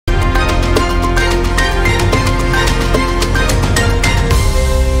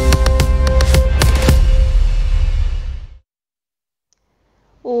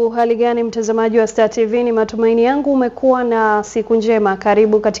hali gani mtazamaji wa Star TV? Ni matumaini yangu umekuwa na siku njema.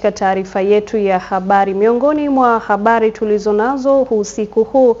 Karibu katika taarifa yetu ya habari. Miongoni mwa habari tulizonazo usiku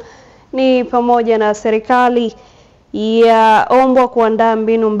huu ni pamoja na serikali yaombwa kuandaa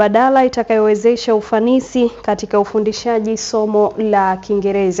mbinu mbadala itakayowezesha ufanisi katika ufundishaji somo la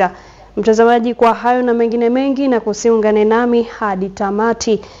Kiingereza. Mtazamaji, kwa hayo na mengine mengi, na kusiungane nami hadi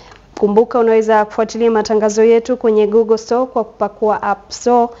tamati. Kumbuka unaweza kufuatilia matangazo yetu kwenye Google Store kwa kupakua App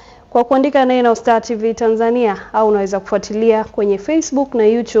Store kwa kuandika neno Star TV Tanzania, au unaweza kufuatilia kwenye Facebook na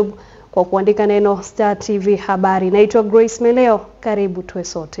YouTube kwa kuandika neno Star TV Habari. Naitwa Grace Meleo, karibu tuwe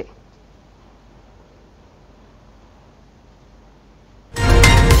sote.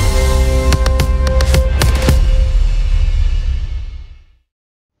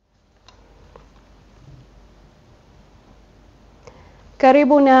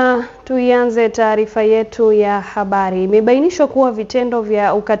 Karibu na tuianze taarifa yetu ya habari. Imebainishwa kuwa vitendo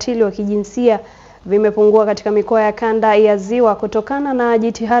vya ukatili wa kijinsia vimepungua katika mikoa ya kanda ya Ziwa kutokana na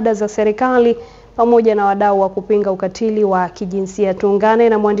jitihada za serikali pamoja na wadau wa kupinga ukatili wa kijinsia. Tuungane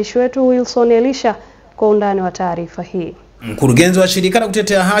na mwandishi wetu Wilson Elisha kwa undani wa taarifa hii. Mkurugenzi wa shirika la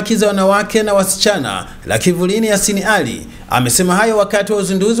kutetea haki za wanawake na wasichana la Kivulini Yasini Ali amesema hayo wakati wa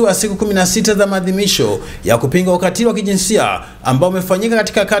uzinduzi wa siku 16 za maadhimisho ya kupinga ukatili wa kijinsia ambao umefanyika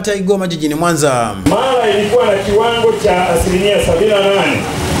katika kata ya Igoma jijini Mwanza. Mara ilikuwa na kiwango cha 78%,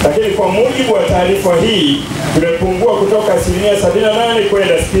 lakini kwa mujibu wa taarifa hii tumepungua kutoka 78%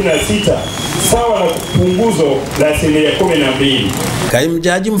 kwenda 66%, sawa na punguzo la 12%. Kaimu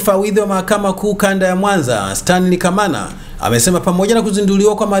jaji mfawidhi wa mahakama kuu kanda ya Mwanza Stanley Kamana amesema pamoja na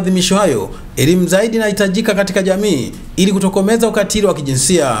kuzinduliwa kwa maadhimisho hayo, elimu zaidi inahitajika katika jamii ili kutokomeza ukatili wa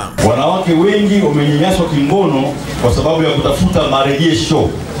kijinsia. Wanawake wengi wamenyanyaswa kingono kwa sababu ya kutafuta marejesho.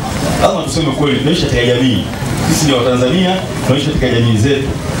 Lazima tuseme kweli, tunaishi katika jamii. Sisi ni Watanzania, tunaishi katika jamii zetu.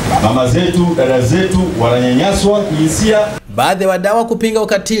 Mama zetu, dada zetu wananyanyaswa kijinsia. Baadhi ya wadau kupinga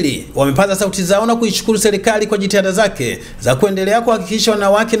ukatili wamepaza sauti zao na kuishukuru serikali kwa jitihada zake za kuendelea kuhakikisha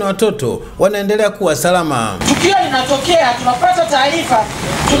wanawake na watoto wanaendelea kuwa salama. Tukio linatokea, tunapata taarifa,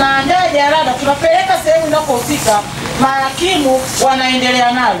 tunaandaa jarada, tunapeleka sehemu inakohusika, mahakimu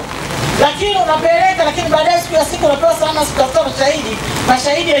wanaendelea nalo. Lakini unapeleka, lakini baadaye siku ya siku unapewa sana kutafuta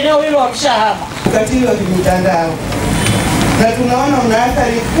mashahidi eneo hilo wameshahama. Ukatili wa kimtandao, na tunaona una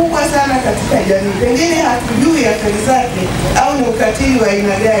athari kubwa sana katika jamii. Pengine hatujui athari zake au ni ukatili wa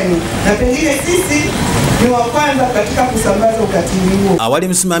aina gani, na pengine sisi ni wa kwanza katika kusambaza ukatili huo. Awali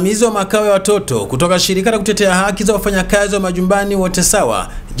msimamizi wa makao ya watoto kutoka shirika la kutetea haki za wafanyakazi wa majumbani wote sawa,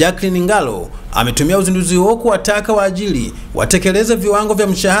 Jacqueline Ngalo, ametumia uzinduzi huo kuwataka waajiri watekeleze viwango vya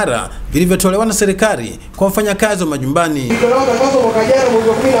mshahara vilivyotolewa na serikali kwa wafanyakazi wa majumbani. Ndio tangazo mwaka jana mwezi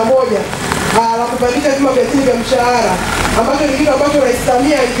wa 11 la kupandisha vima vya chini vya mshahara, ambacho ni kitu ambacho Rais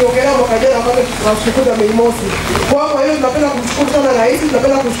Samia aliongelea mwaka jana ambacho tunashukuru Mei Mosi. Kwa hiyo tunapenda kumshukuru sana rais,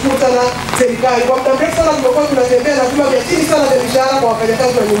 tunapenda kushukuru sana serikali. Kwa muda mrefu sana tumekuwa tunatembea na vima vya chini sana vya mshahara kwa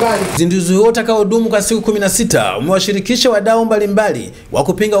wafanyakazi wa nyumbani. Uzinduzi huo utakaodumu kwa siku 16 umewashirikisha wadau mbalimbali wa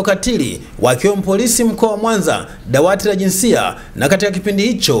kupinga ukatili wakiwemo polisi mkoa wa Mwanza, dawati la jinsia, na katika kipindi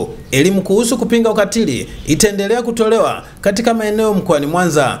hicho elimu kuhusu kupinga ukatili itaendelea kutolewa katika maeneo mkoani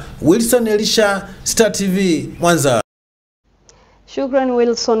Mwanza. Wilson Elisha, Star TV, Mwanza. Shukran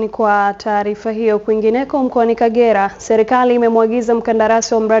Wilson kwa taarifa hiyo. Kwingineko mkoani Kagera, serikali imemwagiza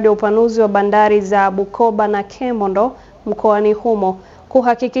mkandarasi wa mradi wa upanuzi wa bandari za Bukoba na Kemondo mkoani humo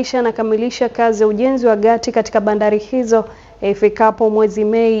kuhakikisha anakamilisha kazi ya ujenzi wa gati katika bandari hizo ifikapo mwezi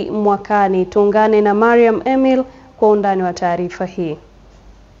Mei mwakani. Tuungane na Mariam Emil kwa undani wa taarifa hii.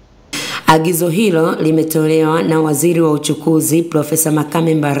 Agizo hilo limetolewa na Waziri wa Uchukuzi Profesa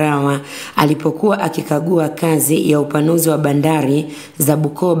Makame Mbarawa alipokuwa akikagua kazi ya upanuzi wa bandari za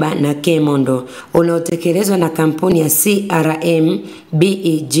Bukoba na Kemondo unaotekelezwa na kampuni ya CRM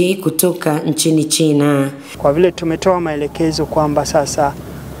BEG kutoka nchini China. Kwa vile tumetoa maelekezo kwamba sasa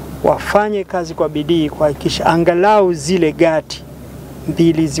wafanye kazi kwa bidii kuhakikisha angalau zile gati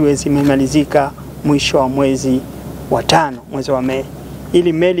mbili ziwe zimemalizika mwisho wa mwezi wa 5, mwezi wa Mei,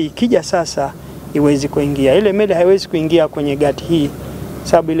 ili meli ikija sasa iwezi kuingia. Ile meli haiwezi kuingia kwenye gati hii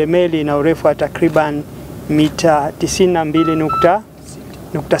sababu ile meli ina urefu wa takriban mita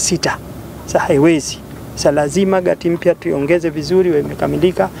 92.6. Sasa haiwezi. Sasa lazima gati mpya tuiongeze vizuri iwe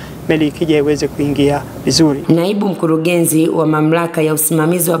imekamilika, meli ikija iweze kuingia vizuri. Naibu mkurugenzi wa mamlaka ya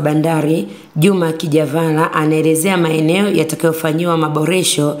usimamizi wa bandari Juma Kijavala anaelezea maeneo yatakayofanywa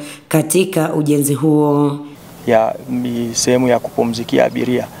maboresho katika ujenzi huo. Ya sehemu ya kupumzikia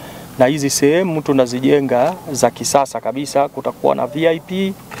abiria, na hizi sehemu tunazijenga za kisasa kabisa. Kutakuwa na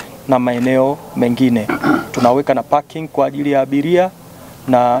VIP na maeneo mengine. Tunaweka na parking kwa ajili ya abiria,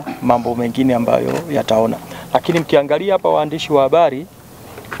 na mambo mengine ambayo yataona. Lakini mkiangalia hapa, waandishi wa habari,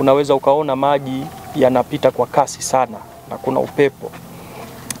 unaweza ukaona maji yanapita kwa kasi sana na kuna upepo.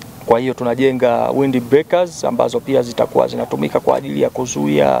 Kwa hiyo tunajenga wind breakers ambazo pia zitakuwa zinatumika kwa ajili ya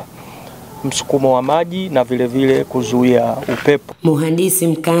kuzuia msukumo wa maji na vile vile kuzuia upepo. Mhandisi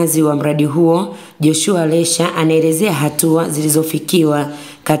mkazi wa mradi huo Joshua Lesha anaelezea hatua zilizofikiwa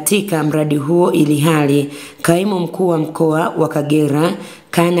katika mradi huo, ili hali kaimu mkuu wa mkoa wa Kagera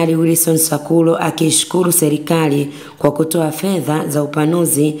Kanali Wilson Sakulo akishukuru serikali kwa kutoa fedha za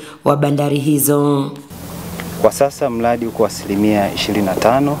upanuzi wa bandari hizo. Kwa sasa mradi uko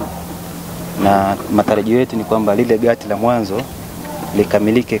 25% na matarajio yetu ni kwamba lile gati la mwanzo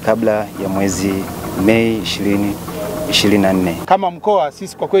likamilike kabla ya mwezi Mei 2024. Kama mkoa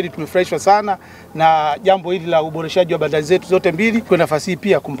sisi kwa kweli tumefurahishwa sana na jambo hili la uboreshaji wa bandari zetu zote mbili. Kwa nafasi hii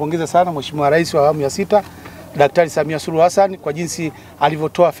pia kumpongeza sana Mheshimiwa Rais wa awamu ya 6 Daktari Samia Suluhu Hassan kwa jinsi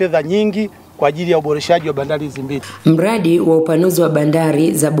alivyotoa fedha nyingi kwa ajili ya uboreshaji wa bandari hizi mbili. Mradi wa upanuzi wa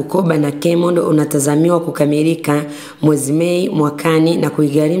bandari za Bukoba na Kemondo unatazamiwa kukamilika mwezi Mei mwakani na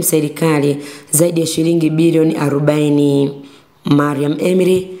kuigharimu serikali zaidi ya shilingi bilioni 40. Mariam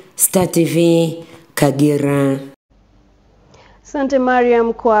Emery, Star TV, Kagera. Asante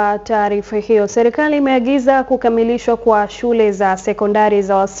Mariam kwa taarifa hiyo. Serikali imeagiza kukamilishwa kwa shule za sekondari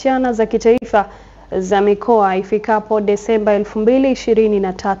za wasichana za kitaifa za mikoa ifikapo Desemba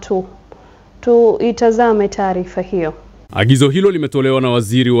 2023. Tuitazame taarifa hiyo. Agizo hilo limetolewa na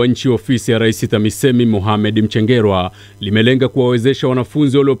Waziri wa Nchi Ofisi ya Rais TAMISEMI Mohamed Mchengerwa, limelenga kuwawezesha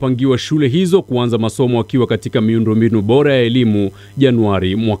wanafunzi waliopangiwa shule hizo kuanza masomo wakiwa katika miundombinu bora ya elimu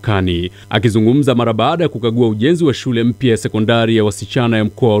Januari mwakani. Akizungumza mara baada ya kukagua ujenzi wa shule mpya ya sekondari ya wasichana ya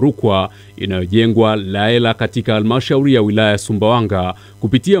mkoa wa Rukwa inayojengwa Laela katika halmashauri ya wilaya ya Sumbawanga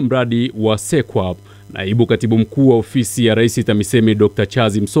kupitia mradi wa SEQUIP, Naibu Katibu Mkuu wa Ofisi ya Rais TAMISEMI Dr.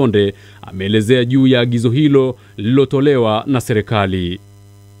 Chazi Msonde ameelezea juu ya agizo hilo lililotolewa na serikali.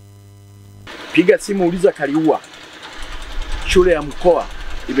 Piga simu, uliza Karibu, shule ya mkoa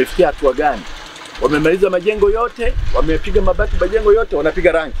imefikia hatua gani? Wamemaliza majengo yote, wamepiga mabati majengo yote,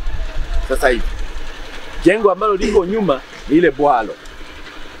 wanapiga rangi. Sasa hivi jengo ambalo liko nyuma ni ile bwalo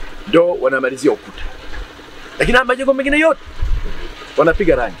ndio wanamalizia ukuta, lakini majengo mengine yote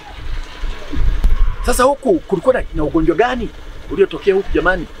wanapiga rangi. Sasa huku kulikuwa na ugonjwa gani uliotokea huku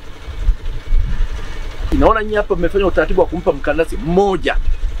jamani? Inaona nyinyi hapa mmefanya utaratibu wa kumpa mkandarasi mmoja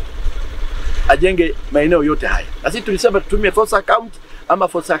ajenge maeneo yote haya. Na sisi tulisema tutumie force account ama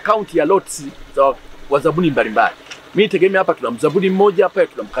force account ya lots za wazabuni mbalimbali. Mimi tegemea hapa tuna mzabuni mmoja, hapa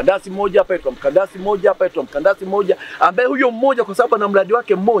tuna mkandarasi mmoja, hapa tuna mkandarasi mmoja, hapa tuna mkandarasi mmoja, ambaye huyo mmoja kwa sababu ana mradi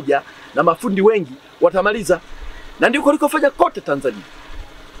wake mmoja na mafundi wengi watamaliza. Na ndiko kulikofanya kote Tanzania.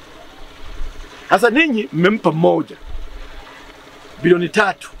 Sasa ninyi mmempa mmoja bilioni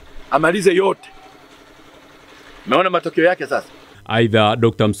 3 amalize yote. Umeona matokeo yake sasa. Aidha,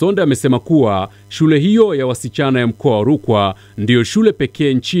 Dr. Msonde amesema kuwa shule hiyo ya wasichana ya mkoa wa Rukwa ndiyo shule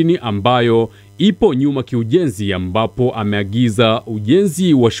pekee nchini ambayo ipo nyuma kiujenzi, ambapo ameagiza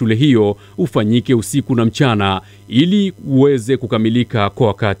ujenzi wa shule hiyo ufanyike usiku na mchana ili uweze kukamilika kwa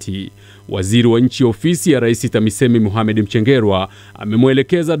wakati. Waziri wa Nchi Ofisi ya Rais TAMISEMI Mohamed Mchengerwa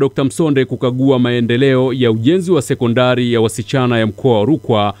amemwelekeza Dr. Msonde kukagua maendeleo ya ujenzi wa sekondari ya wasichana ya mkoa wa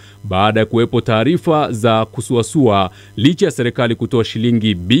Rukwa baada ya kuwepo taarifa za kusuasua licha ya serikali kutoa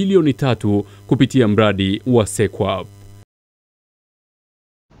shilingi bilioni 3 kupitia mradi wa SEQUIP.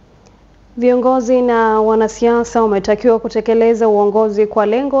 Viongozi na wanasiasa wametakiwa kutekeleza uongozi kwa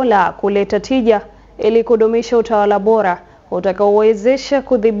lengo la kuleta tija ili kudumisha utawala bora utakaowezesha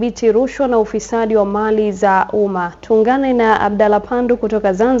kudhibiti rushwa na ufisadi wa mali za umma. Tuungane na Abdalla Pandu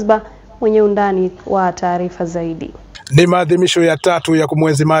kutoka Zanzibar mwenye undani wa taarifa zaidi. Ni maadhimisho ya 3 ya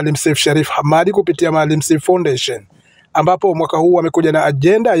kumwenzi Maalim Seif Sharif Hamad kupitia Maalim Seif Foundation, ambapo mwaka huu wamekuja na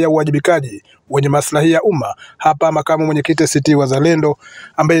ajenda ya uwajibikaji wenye maslahi ya umma. Hapa makamu mwenyekiti ACT Wazalendo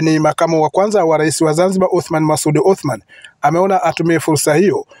ambaye ni makamu wa kwanza wa rais wa Zanzibar Othman Masoud Othman ameona atumie fursa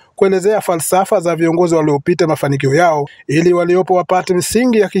hiyo kuelezea falsafa za viongozi waliopita, mafanikio yao, ili waliopo wapate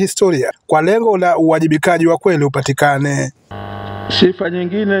msingi ya kihistoria kwa lengo la uwajibikaji wa kweli upatikane. Sifa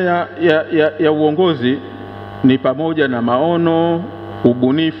nyingine ya uongozi ni pamoja na maono,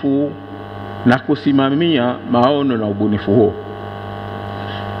 ubunifu na kusimamia maono na ubunifu huo.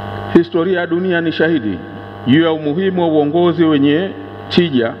 Historia ya dunia ni shahidi juu ya umuhimu wa uongozi wenye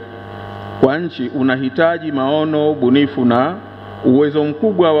tija kwa nchi. Unahitaji maono, ubunifu na uwezo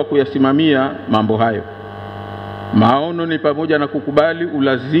mkubwa wa kuyasimamia mambo hayo. Maono ni pamoja na kukubali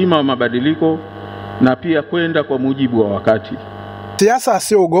ulazima wa mabadiliko na pia kwenda kwa mujibu wa wakati. Siasa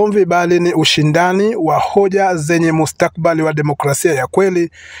sio ugomvi, bali ni ushindani wa hoja zenye mustakabali wa demokrasia ya kweli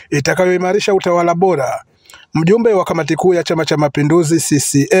itakayoimarisha utawala bora. Mjumbe wa kamati kuu ya Chama cha Mapinduzi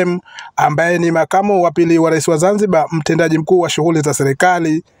CCM, ambaye ni makamu wa pili wa rais wa Zanzibar, mtendaji mkuu wa shughuli za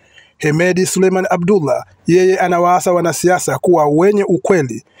serikali, Hemedi Suleiman Abdullah, yeye anawaasa wanasiasa kuwa wenye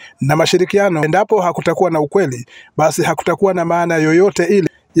ukweli na mashirikiano. Endapo hakutakuwa na ukweli, basi hakutakuwa na maana yoyote ile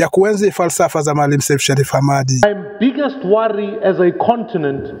ya kuenzi falsafa za Maalim Seif Sharif Hamad. My biggest worry as a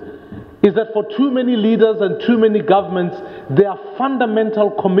continent is that for too many leaders and too many governments, their fundamental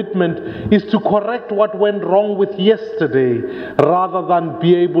commitment is to correct what went wrong with yesterday rather than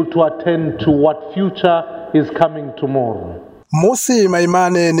be able to attend to what future is coming tomorrow. Musi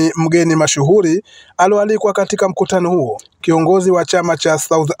Maimane ni mgeni mashuhuri aloalikwa katika mkutano huo. Kiongozi wa chama cha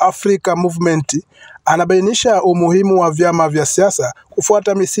South Africa Movement anabainisha umuhimu wa vyama vya siasa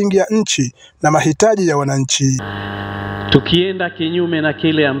kufuata misingi ya nchi na mahitaji ya wananchi. Tukienda kinyume na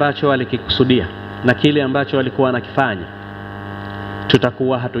kile ambacho walikikusudia na kile ambacho walikuwa wanakifanya,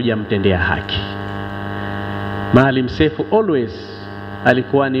 tutakuwa hatujamtendea haki. Maalim Seif always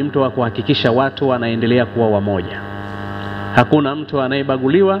alikuwa ni mtu wa kuhakikisha watu wanaendelea kuwa wamoja. Hakuna mtu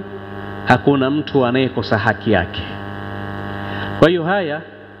anayebaguliwa, hakuna mtu anayekosa haki yake. Kwa hiyo haya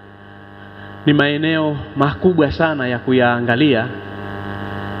ni maeneo makubwa sana ya kuyaangalia,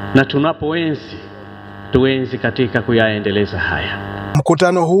 na tuenzi katika kuyaendeleza haya.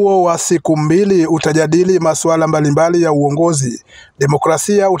 Mkutano huo wa siku mbili utajadili masuala mbalimbali ya uongozi,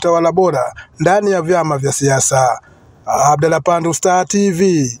 demokrasia, utawala bora ndani ya vyama vya siasa. Abdalla Pandu, Star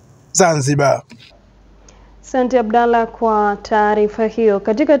TV, Zanzibar. Asante Abdalla kwa taarifa hiyo.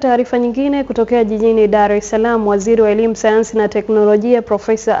 Katika taarifa nyingine kutokea jijini Dar es Salaam, Waziri wa Elimu, Sayansi na Teknolojia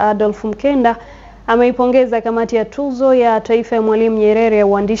Profesa Adolf Mkenda ameipongeza kamati ya tuzo ya taifa ya Mwalimu Nyerere ya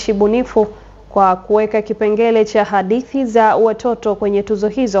uandishi bunifu kwa kuweka kipengele cha hadithi za watoto kwenye tuzo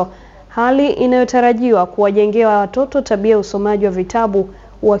hizo, hali inayotarajiwa kuwajengea watoto tabia usomaji wa vitabu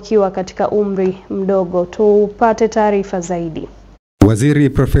wakiwa katika umri mdogo. Tupate taarifa zaidi. Waziri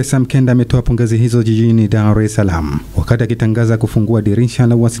Profesa Mkenda ametoa pongezi hizo jijini Dar es Salaam wakati akitangaza kufungua dirisha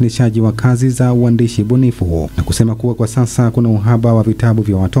la uwasilishaji wa kazi za uandishi bunifu, na kusema kuwa kwa sasa kuna uhaba wa vitabu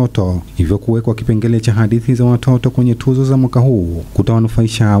vya watoto, hivyo kuwekwa kipengele cha hadithi za watoto kwenye tuzo za mwaka huu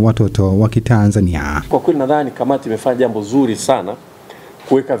kutawanufaisha watoto wa Kitanzania. Kwa kweli nadhani kamati imefanya jambo zuri sana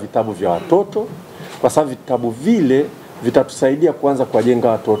kuweka vitabu vya watoto, kwa sababu vitabu vile vitatusaidia kuanza kuwajenga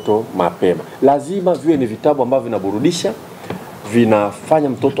watoto mapema. Lazima viwe ni vitabu ambavyo vinaburudisha, vinafanya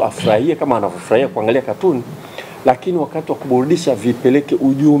mtoto afurahie kama anavyofurahia kuangalia katuni, lakini wakati wa kuburudisha vipeleke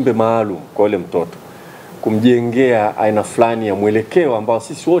ujumbe maalum kwa yule mtoto, kumjengea aina fulani ya mwelekeo ambao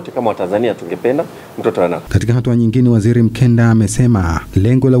sisi wote kama Watanzania tungependa mtoto anao. Katika hatua nyingine, Waziri Mkenda amesema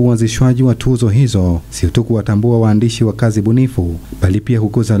lengo la uanzishwaji wa tuzo hizo si tu kuwatambua waandishi wa kazi bunifu, bali pia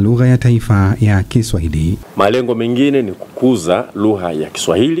kukuza lugha ya taifa ya Kiswahili. Malengo mengine ni kukuza lugha ya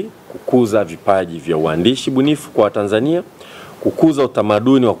Kiswahili, kukuza vipaji vya uandishi bunifu kwa Watanzania, kukuza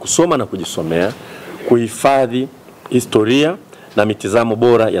utamaduni wa kusoma na kujisomea, kuhifadhi historia na mitazamo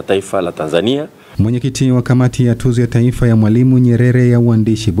bora ya taifa la Tanzania. Mwenyekiti wa kamati ya tuzo ya taifa ya Mwalimu Nyerere ya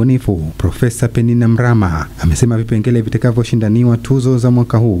uandishi bunifu, Profesa Penina Mrama, amesema vipengele vitakavyoshindaniwa tuzo za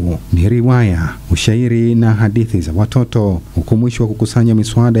mwaka huu ni riwaya, ushairi na hadithi za watoto, huku mwisho wa kukusanya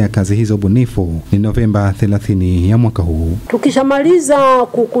miswada ya kazi hizo bunifu ni Novemba 30 ya mwaka huu. Tukishamaliza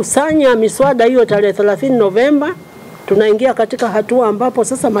kukusanya miswada hiyo tarehe 30 Novemba, tunaingia katika hatua ambapo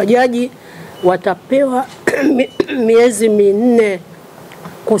sasa majaji watapewa miezi 4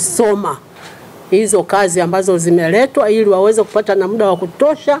 kusoma hizo kazi ambazo zimeletwa, ili waweze kupata na muda wa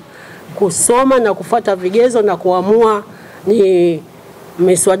kutosha kusoma na kufuata vigezo na kuamua ni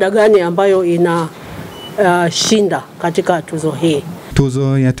miswada gani ambayo ina shinda katika tuzo hii.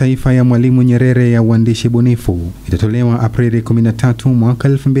 Tuzo ya taifa ya Mwalimu Nyerere ya uandishi bunifu itatolewa Aprili 13 mwaka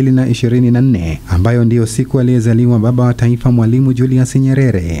 2024, ambayo ndiyo siku aliyezaliwa baba wa taifa Mwalimu Julius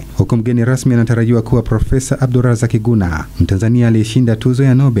Nyerere. Huku mgeni rasmi anatarajiwa kuwa Profesa Abdurrazak Guna, Mtanzania aliyeshinda tuzo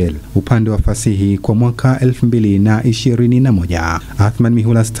ya Nobel upande wa fasihi kwa mwaka 2021. Athman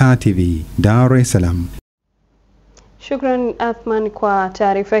Mihula, Star TV, Dar es Salaam. Shukran Athman kwa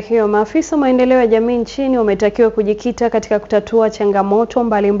taarifa hiyo. Maafisa maendeleo ya jamii nchini wametakiwa kujikita katika kutatua changamoto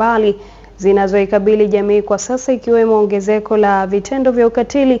mbalimbali zinazoikabili jamii kwa sasa, ikiwemo ongezeko la vitendo vya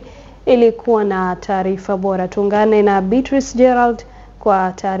ukatili, ili kuwa na taarifa bora. Tuungane na Beatrice Gerald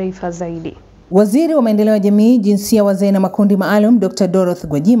kwa taarifa zaidi. Waziri wa maendeleo ya jamii, jinsia, wazee na makundi maalum, Dr. Dorothy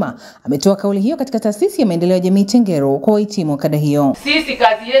Gwajima ametoa kauli hiyo katika taasisi ya maendeleo ya jamii Tengero kwa wahitimu kada hiyo. Sisi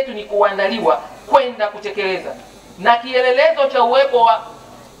kazi yetu ni kuandaliwa kwenda kutekeleza, na kielelezo cha uwepo wa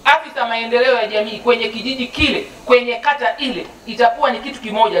afisa afisa maendeleo ya jamii kwenye kijiji kile, kwenye kata ile, itakuwa ni kitu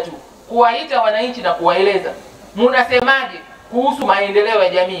kimoja tu, kuwaita wananchi na kuwaeleza mnasemaje kuhusu maendeleo ya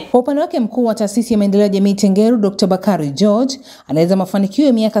jamii. Kwa upande wake, mkuu wa taasisi ya maendeleo ya jamii Tengeru Dr. Bakari George anaeleza mafanikio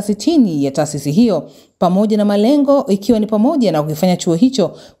ya miaka 60 ya taasisi hiyo pamoja na malengo, ikiwa ni pamoja na kukifanya chuo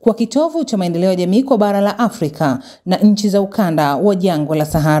hicho kuwa kitovu cha maendeleo ya jamii kwa bara la Afrika na nchi za ukanda wa jangwa la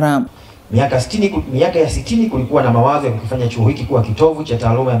Sahara. Miaka ya 60 kulikuwa na mawazo ya kukifanya chuo hiki kuwa kitovu cha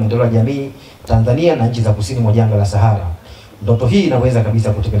taaluma ya maendeleo ya jamii Tanzania na nchi za kusini mwa jangwa la Sahara. Ndoto hii inaweza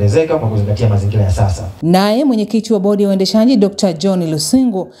kabisa kutekelezeka kwa kuzingatia mazingira ya sasa. Naye mwenyekiti wa bodi ya uendeshaji Dr. John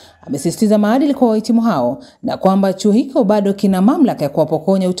Lusingu amesisitiza maadili kwa wahitimu hao na kwamba chuo hicho bado kina mamlaka ya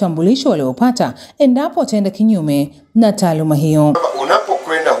kuwapokonya utambulisho waliopata endapo wataenda kinyume na taaluma hiyo.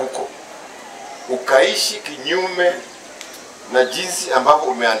 Unapokwenda huko ukaishi kinyume na jinsi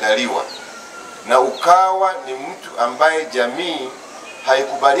ambavyo umeandaliwa na ukawa ni mtu ambaye jamii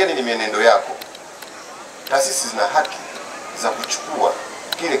haikubaliani ni mienendo yako, taasisi zina haki za kuchukua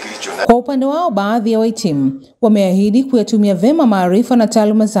kile kilicho ndani. Kwa upande wao, baadhi ya wahitimu wameahidi kuyatumia vema maarifa na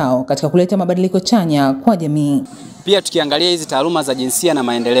taaluma zao katika kuleta mabadiliko chanya kwa jamii. Pia tukiangalia hizi taaluma za jinsia na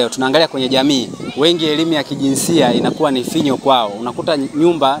maendeleo, tunaangalia kwenye jamii, wengi elimu ya kijinsia inakuwa ni finyo kwao. Unakuta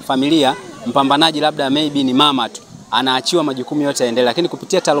nyumba, familia, mpambanaji labda maybe ni mama tu, anaachiwa majukumu yote yaendelee, lakini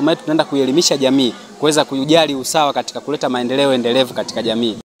kupitia taaluma yetu tunaenda kuelimisha jamii, kuweza kujali usawa katika kuleta maendeleo endelevu katika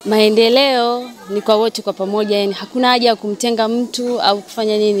jamii. Maendeleo ni kwa wote kwa pamoja, yani hakuna haja ya kumtenga mtu au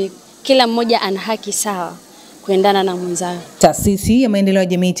kufanya nini. Kila mmoja ana haki sawa kuendana na mwenzake. Taasisi ya maendeleo ya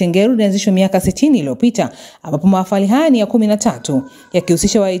jamii Tengeru ilianzishwa miaka 60 iliyopita, ambapo mahafali haya ni ya 13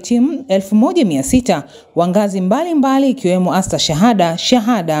 yakihusisha wahitimu 1600 wa ngazi mbalimbali ikiwemo asta shahada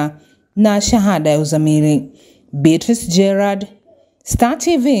na shahada ya uzamili. Beatrice Gerard, Star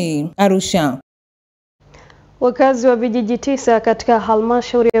TV, Arusha. Wakazi wa vijiji 9 katika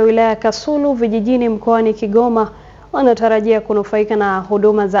halmashauri ya wilaya Kasulu vijijini mkoani Kigoma wanatarajia kunufaika na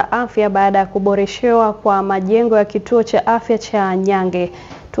huduma za afya baada ya kuboreshewa kwa majengo ya kituo cha afya cha Nyange.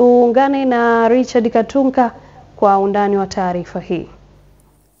 Tuungane na Richard Katunka kwa undani wa taarifa hii.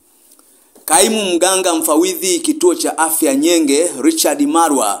 Kaimu mganga mfawidhi kituo cha afya Nyenge, Richard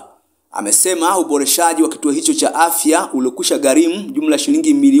Marwa, amesema uboreshaji wa kituo hicho cha afya uliokwisha gharimu jumla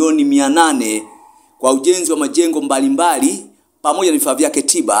shilingi milioni 800 kwa ujenzi wa majengo mbalimbali pamoja na vifaa vyake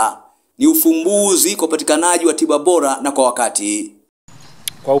tiba ni ufumbuzi kwa upatikanaji wa tiba bora na kwa wakati.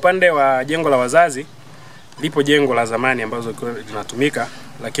 Kwa upande wa jengo la wazazi, lipo jengo la zamani ambazo linatumika,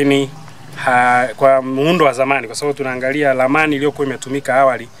 lakini kwa muundo wa zamani, kwa sababu tunaangalia ramani iliyokuwa imetumika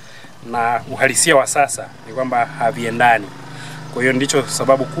awali na uhalisia wa sasa ni kwamba haviendani. Kwa hiyo ndicho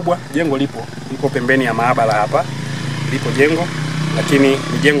sababu kubwa. Jengo lipo pembeni ya maabara hapa, lipo jengo, lakini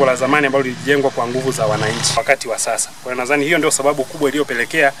ni jengo la zamani ambalo lilijengwa kwa nguvu za wananchi wakati wa sasa. Kwa hiyo nadhani hiyo ndio sababu kubwa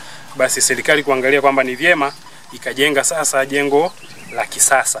iliyopelekea basi serikali kuangalia kwamba ni vyema ikajenga sasa jengo la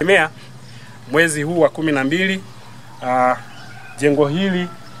kisasa. Mwezi huu wa 12 jengo hili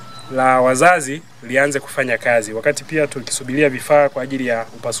la wazazi lianze kufanya kazi, wakati pia tukisubiria vifaa kwa ajili ya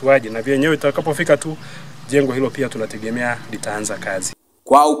upasuaji, na vyenyewe itakapofika tu jengo hilo pia tunategemea litaanza kazi.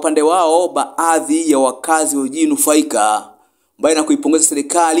 Kwa upande wao, baadhi ya wakazi wajinufaika mbali na kuipongeza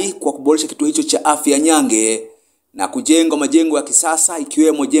serikali kwa kuboresha kituo hicho cha afya Nyange na kujenga majengo ya kisasa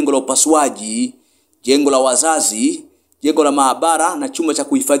ikiwemo jengo la upasuaji, jengo la wazazi, jengo la maabara na chumba cha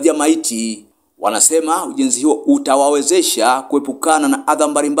kuhifadhia maiti. Wanasema ujenzi huo utawawezesha kuepukana na adha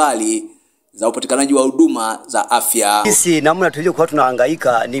mbalimbali za upatikanaji wa huduma za afya. Sisi namna tulikuwa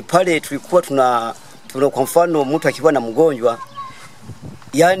tunahangaika ni pale tulikuwa tuna kwa mfano mtu akiwa na mgonjwa,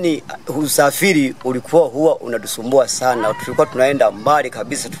 yani usafiri ulikuwa huwa unatusumbua sana. Tulikuwa tunaenda mbali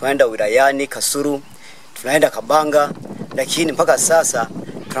kabisa, tunaenda wilayani Kasulu, tunaenda Kabanga, lakini mpaka sasa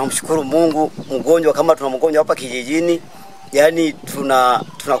tunamshukuru Mungu, mgonjwa kama tuna mgonjwa hapa kijijini, yani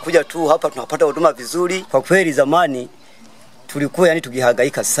tunakuja tu hapa tunapata huduma vizuri. Kwa kweli zamani tulikuwa yani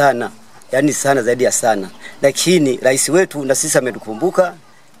tukihangaika sana, yani sana zaidi ya sana, lakini rais wetu na sisi ametukumbuka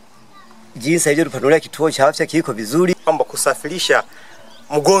jinsi hiyo tupanulia kituo cha afya kiko vizuri. Kwamba kusafirisha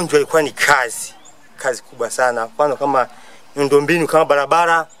mgonjwa ilikuwa ni kazi kubwa sana. Kwanza kama miundombinu kama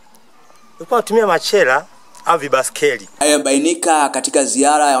barabara ilikuwa tunatumia machela au vibaskeli. Haya bainika katika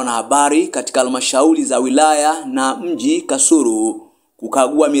ziara ya wanahabari katika halmashauri za wilaya na mji Kasulu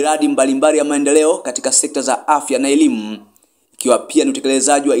kukagua miradi mbalimbali ya maendeleo katika sekta za afya na elimu, ikiwa pia ni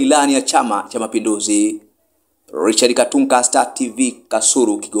utekelezaji wa ilani ya Chama cha Mapinduzi. Richard Katunka, Star TV,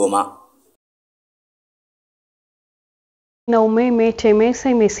 Kasulu, Kigoma. Na umeme, TEMESA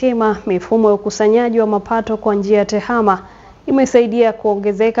imesema mifumo ya ukusanyaji wa mapato kwa njia ya tehama imesaidia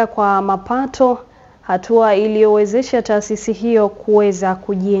kuongezeka kwa mapato hatua iliyowezesha taasisi hiyo kuweza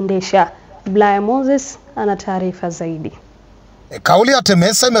kujiendesha. Blaya Moses ana taarifa zaidi. Kauli ya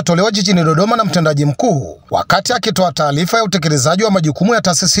TEMESA imetolewa jijini Dodoma na mtendaji mkuu wakati akitoa taarifa ya utekelezaji wa majukumu ya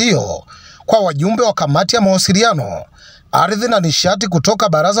taasisi hiyo kwa wajumbe wa kamati ya mawasiliano, ardhi na nishati kutoka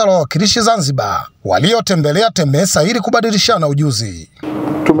Baraza la Wawakilishi Zanzibar waliotembelea TEMESA ili kubadilishana ujuzi.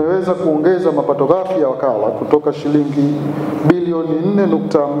 Tumeweza kuongeza mapato ghafi ya wakala kutoka shilingi bilioni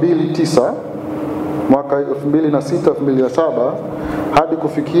 4.29 mwaka 2006-2007 hadi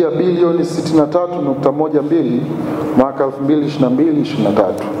kufikia bilioni 63.12 mwaka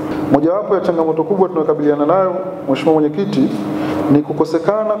 2022-2023. Mojawapo ya changamoto kubwa tunayokabiliana nayo, Mheshimiwa Mwenyekiti, ni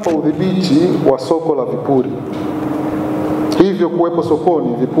kukosekana kwa udhibiti wa soko la vipuri. Hivyo kuwepo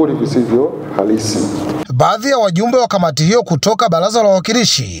sokoni vipuri visivyo halisi. Baadhi ya wajumbe wa kamati hiyo kutoka Baraza la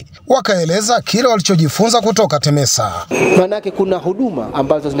Wawakilishi wakaeleza kile walichojifunza kutoka TEMESA. Manake kuna huduma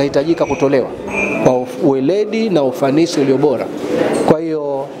ambazo zinahitajika kutolewa kwa uweledi na ufanisi ulio bora. Kwa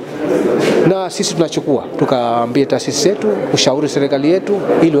hiyo na sisi tunachukua tukaambia taasisi zetu, ushauri serikali yetu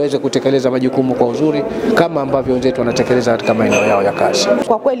ili waweze kutekeleza majukumu kwa uzuri kama ambavyo wenzetu wanatekeleza katika maeneo yao ya kazi.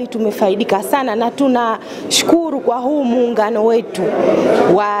 Kwa kweli tumefaidika sana na tunashukuru kwa huu muungano wetu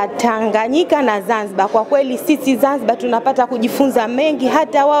wa Tanganyika na Zanzibar. Kwa kweli sisi Zanzibar tunapata kujifunza mengi,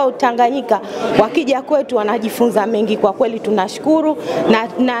 hata wao Tanganyika wakija kwetu wanajifunza mengi. Kwa kweli tunashukuru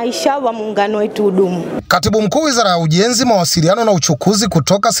na inshallah muungano wetu udumu. Katibu Mkuu Wizara ya Ujenzi, Mawasiliano na Uchukuzi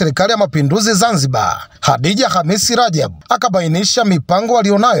kutoka Serikali ya Mapinduzi Zanzibar, Hadija Hamisi Rajab, akabainisha mipango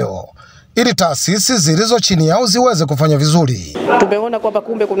walionayo ili taasisi zilizo chini yao ziweze kufanya vizuri. Tumeona kwamba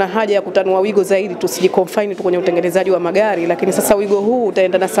kumbe kuna haja ya kutanua wigo zaidi, tusijiconfine tu kwenye utengenezaji wa magari, lakini sasa wigo huu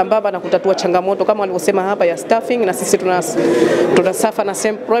utaenda na sambamba na kutatua changamoto kama walivyosema hapa ya staffing, na sisi tunasuffer na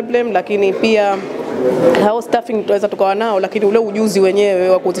same problem, lakini pia hao staffing tunaweza tukawa nao, lakini ule ujuzi wenyewe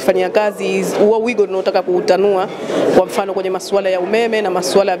wa kuzifanyia kazi huo wigo tunataka kuutanua, kwa mfano kwenye masuala ya umeme na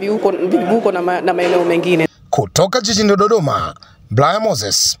masuala ya vivuko na maeneo mengine. Kutoka jijini Dodoma, Blaya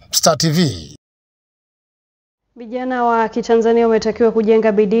Moses, Star TV. Vijana wa Kitanzania wametakiwa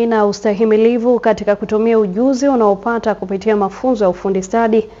kujenga bidii na ustahimilivu katika kutumia ujuzi unaopata kupitia mafunzo ya ufundi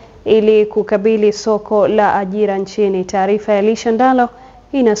stadi ili kukabili soko la ajira nchini. Taarifa ya Lisha Ndalo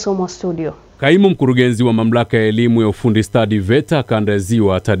inasomwa studio. Kaimu mkurugenzi wa mamlaka ya elimu ya ufundi stadi VETA kanda ya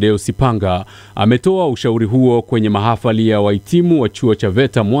Ziwa, Tadeo Sipanga, ametoa ushauri huo kwenye mahafali ya wahitimu wa chuo cha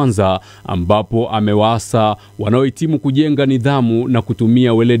VETA Mwanza, ambapo amewaasa wanaohitimu kujenga nidhamu na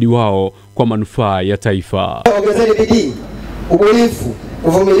kutumia weledi wao kwa manufaa ya taifa. Ongezeni bidii, ubunifu,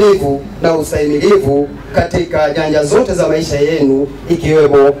 uvumilivu na ustahimilivu katika nyanja zote za maisha yenu,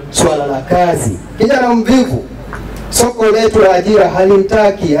 ikiwemo swala la kazi. Kijana mvivu, soko letu la ajira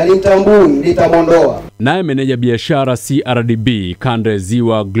halimtaki, halimtambui, litamondoa. Naye meneja biashara CRDB kanda ya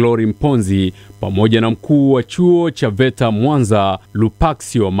Ziwa Glory Mponzi pamoja na mkuu wa chuo cha VETA Mwanza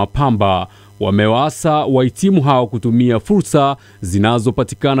Lupaxio Mapamba wamewaasa wahitimu hao kutumia fursa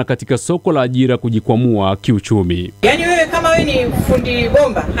zinazopatikana katika soko la ajira kujikwamua kiuchumi. Yaani wewe kama wewe ni fundi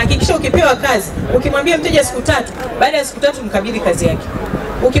bomba, hakikisha ukipewa kazi, ukimwambia mteja siku 3, baada ya siku 3 mkabidhi kazi yake.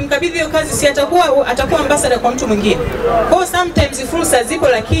 Ukimkabidhi hiyo kazi si atakuwa ambassador kwa mtu mwingine. Kwa sometimes fursa zipo,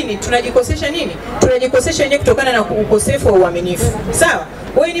 lakini tunajikosesha nini? Tunajikosesha wenyewe kutokana na ukosefu wa uaminifu. Sawa?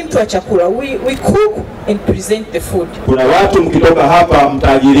 Wewe ni mtu wa chakula, we cook and present the food. Kuna watu mkitoka hapa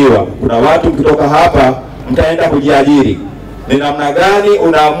mtaajiriwa, kuna watu mkitoka hapa mtaenda kujiajiri. Ni namna gani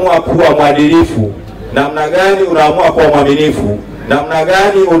unaamua kuwa mwadilifu? Namna gani unaamua kuwa mwaminifu? Namna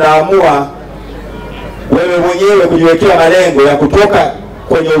gani unaamua wewe mwenyewe kujiwekea malengo ya kutoka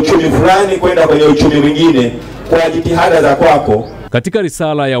kwenye uchumi fulani kwenda kwenye uchumi mwingine kwa jitihada za kwako? Katika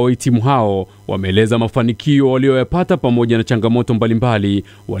risala ya wahitimu hao wameeleza mafanikio walioyapata pamoja na changamoto mbalimbali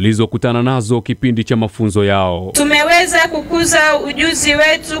walizokutana nazo kipindi cha mafunzo yao. Tumeweza kukuza ujuzi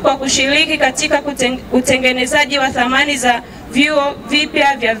wetu kwa kushiriki katika utengenezaji wa thamani za vyuo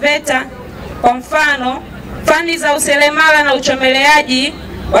vipya vya VETA. Kwa mfano, fani za useremala na uchomeleaji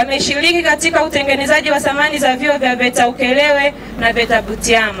wameshiriki katika utengenezaji wa thamani za vyuo vya VETA Ukelewe na VETA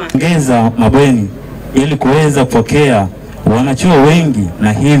Butiama. Ongeza mabweni ili kuweza kupokea wanachuo wengi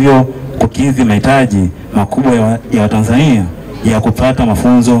na hivyo kukidhi mahitaji makubwa ya Tanzania ya kupata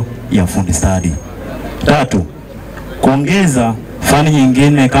mafunzo ya ufundi stadi. 3. Kuongeza fani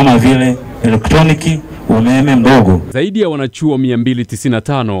nyingine kama vile elektroniki, umeme mdogo. Zaidi ya wanachuo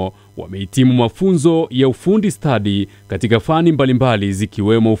 295 wamehitimu mafunzo ya ufundi stadi katika fani mbalimbali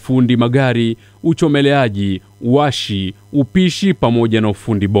zikiwemo ufundi magari, uchomeleaji, uwashi, upishi pamoja na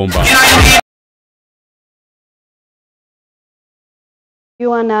ufundi bomba.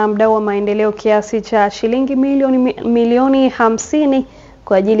 Na mdau wa maendeleo kiasi cha shilingi milioni 50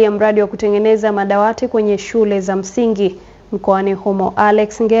 kwa ajili ya mradi wa kutengeneza madawati kwenye shule za msingi mkoani humo.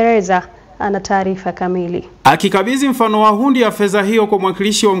 Alex Ngereza ana taarifa kamili. Akikabidhi mfano wa hundi ya fedha hiyo kwa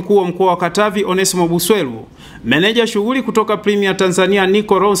mwakilishi wa mkuu wa mkoa wa Katavi Onesmo Buswelu, meneja shughuli kutoka Premier Tanzania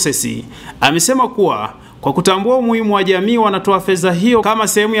Nico Ronsesi amesema kuwa kwa kutambua umuhimu wa jamii wanatoa fedha hiyo kama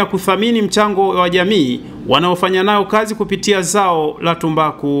sehemu ya kuthamini mchango wa jamii wanaofanya nayo kazi kupitia zao la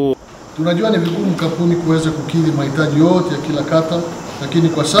tumbaku. Tunajua ni vigumu kampuni kuweza kukidhi mahitaji yote ya kila kata, lakini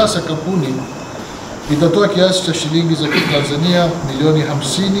kwa sasa kampuni itatoa kiasi cha shilingi za Tanzania milioni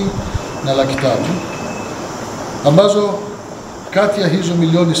 50 na laki 3, ambazo kati ya hizo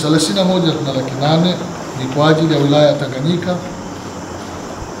milioni 31 na laki 8 ni kwa ajili ya wilaya ya Tanganyika,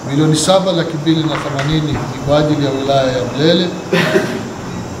 milioni 7 laki 2 na 80 ni kwa ajili ya wilaya ya Mlele,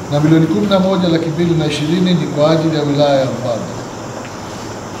 na milioni 11 laki 2 na 20 ni kwa ajili ya wilaya ya Mpaka.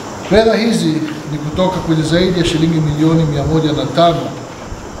 Fedha hizi ni kutoka kwenye zaidi ya shilingi milioni 105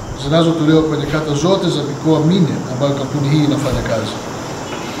 zinazotolewa kwenye kata zote za mikoa 4 ambayo kampuni hii inafanya kazi.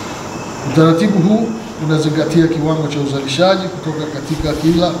 Utaratibu huu unazingatia kiwango cha uzalishaji kutoka katika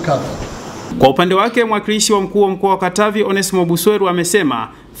kila kata. Kwa upande wake, mwakilishi wa mkuu wa mkoa wa Katavi Onesmo Buswelu amesema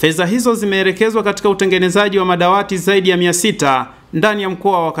fedha hizo zimeelekezwa katika utengenezaji wa madawati zaidi ya 600 ndani ya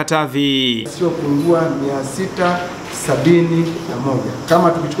mkoa wa Katavi. Sio pungua 671.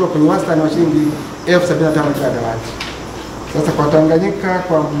 Kama tukichukua kwenye wastani wa shilingi 1075 kila dawati. Sasa kwa Tanganyika,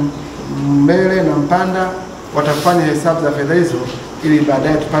 kwa Mbele na Mpanda watafanya hesabu za fedha hizo ili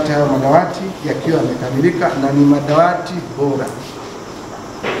baadaye tupate hayo madawati yakiwa yamekamilika, na ni madawati bora.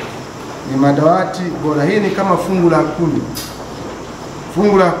 Ni madawati bora. Hii ni kama fungu la 10.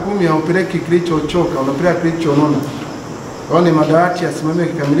 Fungu la 10 haupeleki kilichochoka, unapeleka kilichonona. Kwa ni madawati yasimamiwe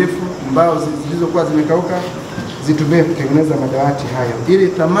kikamilifu, mbao zilizokuwa zimekauka zitumie kutengeneza madawati hayo ili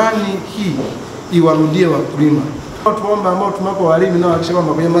thamani hii iwarudie wakulima. Tuomba ambao tumako walimu nao hakikisha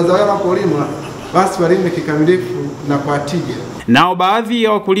kwamba kwenye mazao yao wakulima basi walime kikamilifu na kwa tija. Nao baadhi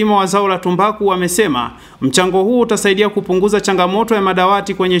ya wakulima wa zao la tumbaku wamesema mchango huu utasaidia kupunguza changamoto ya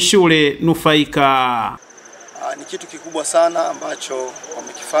madawati kwenye shule nufaika. Ni kitu kikubwa sana ambacho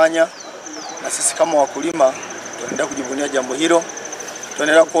wamekifanya, na sisi kama wakulima tunaendelea kujivunia jambo hilo.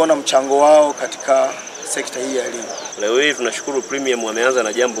 Tunaendelea kuona mchango wao katika sekta hii ya elimu. Leo hii tunashukuru Premium wameanza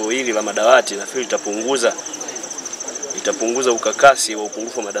na jambo hili la madawati, na fili itapunguza ukakasi wa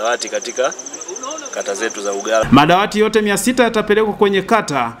upungufu wa madawati katika kata zetu za Ugala. Madawati yote 600 yatapelekwa kwenye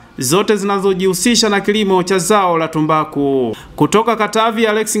kata zote zinazojihusisha na kilimo cha zao la tumbaku. Kutoka Katavi,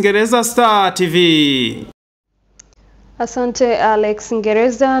 Alex Ngereza, Star TV. Asante Alex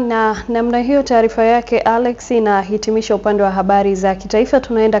Ngereza, na namna hiyo taarifa yake Alex inahitimisha upande wa habari za kitaifa.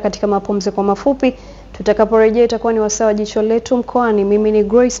 Tunaenda katika mapumziko mafupi. Tutakaporejea itakuwa ni wasaa wa jicho letu mkoani. Mimi ni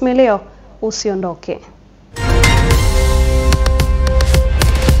Grace Meleo, usiondoke.